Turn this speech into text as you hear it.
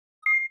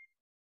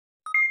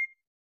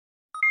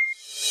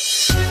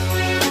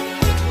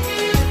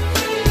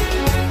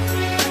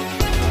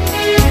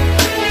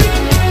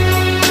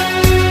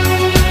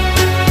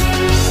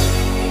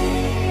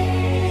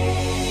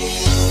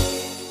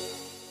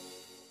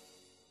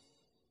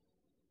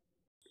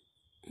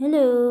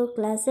Hello,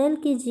 class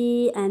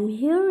L.K.G. I'm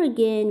here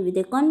again with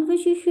a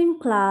conversation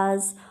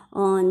class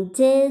on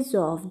days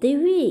of the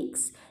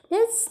weeks.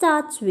 Let's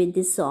start with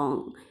the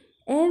song.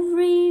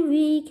 Every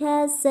week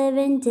has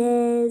 7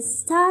 days,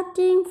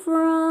 starting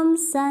from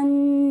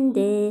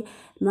Sunday,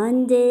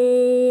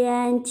 Monday,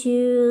 and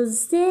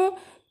Tuesday.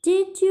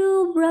 Did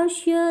you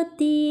brush your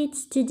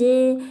teeth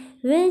today?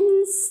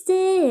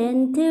 Wednesday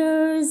and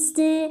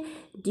Thursday.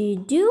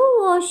 Did you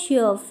wash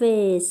your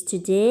face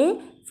today?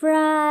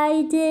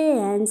 Friday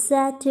and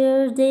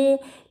Saturday.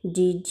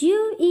 Did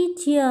you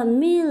eat your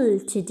meal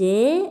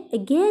today?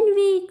 Again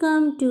we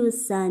come to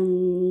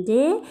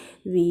Sunday.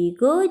 We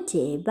go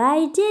day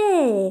by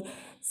day.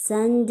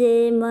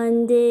 Sunday,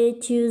 Monday,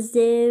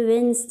 Tuesday,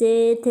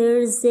 Wednesday,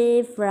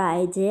 Thursday,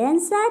 Friday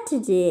and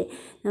Saturday.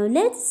 Now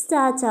let's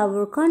start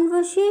our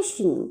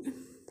conversation.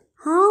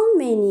 How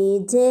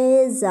many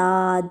days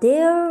are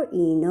there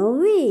in a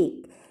week?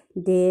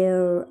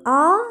 There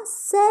are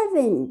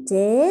 7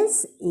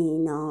 days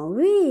in a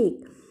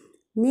week.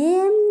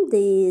 Name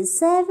the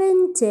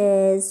 7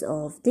 days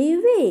of the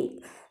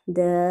week.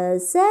 The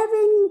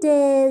 7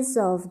 days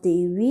of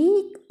the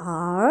week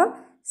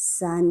are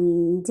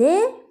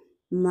Sunday,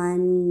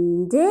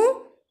 Monday,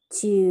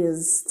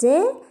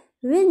 Tuesday,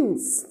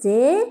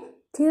 Wednesday,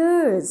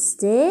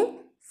 Thursday,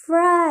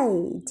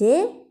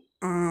 Friday,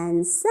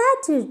 and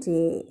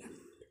Saturday.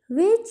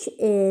 Which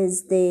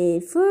is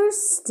the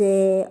first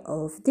day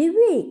of the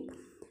week?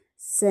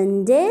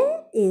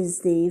 Sunday is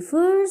the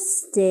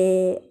first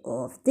day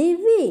of the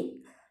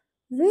week.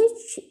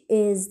 Which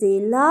is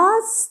the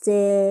last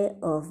day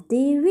of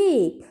the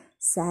week?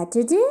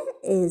 Saturday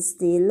is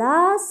the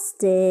last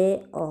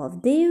day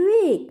of the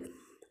week.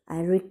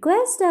 I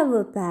request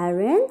our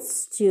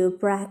parents to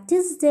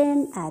practice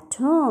them at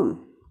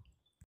home.